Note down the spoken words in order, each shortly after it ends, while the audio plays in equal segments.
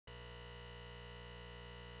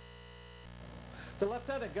The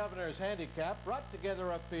Lieutenant Governor's Handicap brought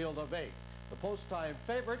together a field of 8. The post-time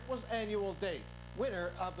favorite was Annual Date,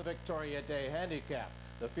 winner of the Victoria Day Handicap.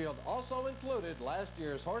 The field also included last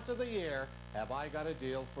year's Horse of the Year, Have I Got a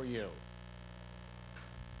Deal for You?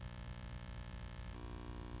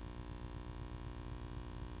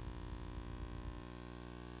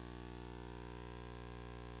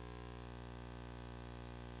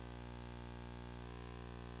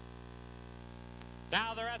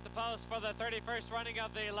 Now they're at the post for the 31st running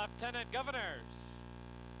of the Lieutenant Governors.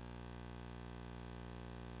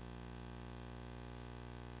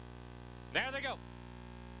 There they go.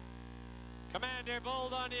 Commander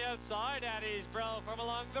Bold on the outside, Addie's Bro from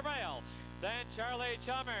along the rail. Then Charlie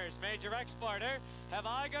Chalmers, Major Exporter, Have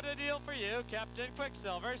I Got a Deal for You, Captain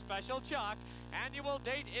Quicksilver, Special Chalk, Annual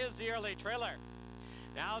Date is the early trailer.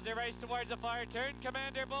 Now as they race towards a fire turn,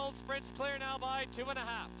 Commander Bold sprints clear now by 2.5.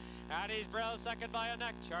 Addie's Bro second by a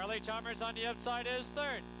neck. Charlie Chalmers on the outside is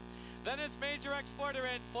third. Then it's Major Exporter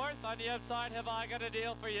in fourth. On the outside, Have I Got a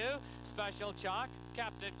Deal for You, Special Chalk,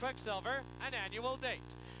 Captain Quicksilver, and Annual Date.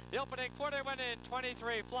 The opening quarter went in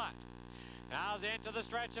 23 flat. Now as they enter the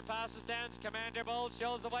stretch and past the stands, Commander Bold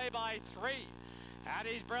shows away by 3.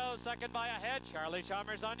 Addie's Bro second by a head. Charlie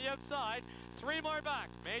Chalmers on the outside. 3 more back.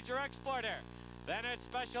 Major Exporter. Then it's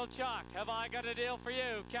Special Chalk, Have I Got a Deal for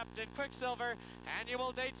You, Captain Quicksilver,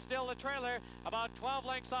 Annual Date still the trailer, about 12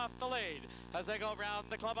 lengths off the lead. As they go round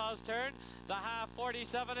the clubhouse turn, the half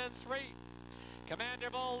 47 and 3. Commander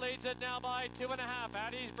Bull leads it now by 2.5.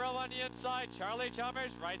 Addie's Bro on the inside, Charlie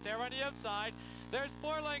Chalmers right there on the outside. There's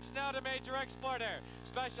 4 lengths now to Major Exporter.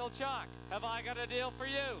 Special Chalk, Have I Got a Deal for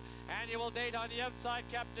You, Annual Date on the outside,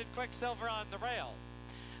 Captain Quicksilver on the rail.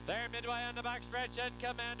 There midway on the backstretch, and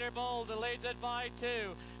Commander Bold leads it by 2.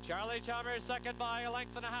 Charlie Chalmers second by 1.5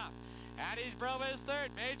 lengths. Addie's Bro is third.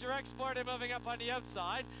 Major Exporter moving up on the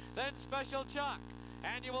outside. Then Special Chalk,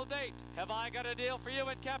 Annual Date, Have I Got a Deal for You,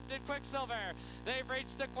 and Captain Quicksilver. They've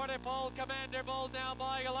reached the quarter pole. Commander Bold now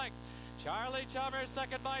by 1 length. Charlie Chalmers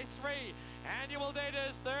second by 3. Annual Date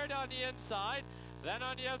is third on the inside. Then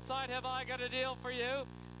on the outside, Have I Got a Deal for You.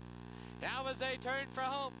 Now as they turn for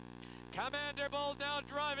home, Commander Bold now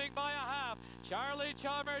driving by a half. Charlie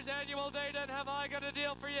Chalmers, Annual Date, and Have I Got a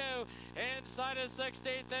Deal for You. Inside of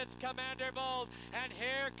 16th, it's Commander Bold. And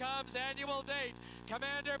here comes Annual Date.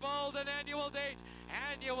 Commander Bold and Annual Date.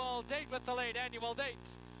 Annual Date with the lead. Annual Date.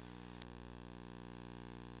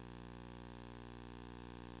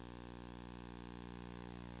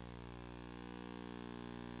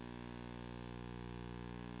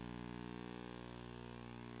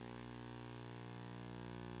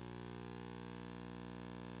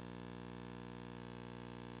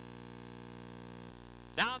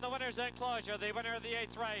 Now in the winner's enclosure, the winner of the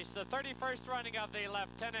 8th race, the 31st running of the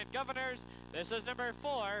Lieutenant Governors. This is number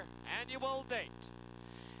 4, Annual Date.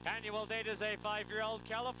 Annual Date is a 5-year-old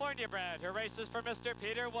California bred who races for Mr.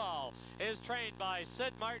 Peter Wall, is trained by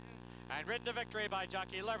Sid Martin and ridden to victory by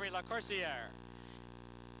jockey Larry Lacoursiere.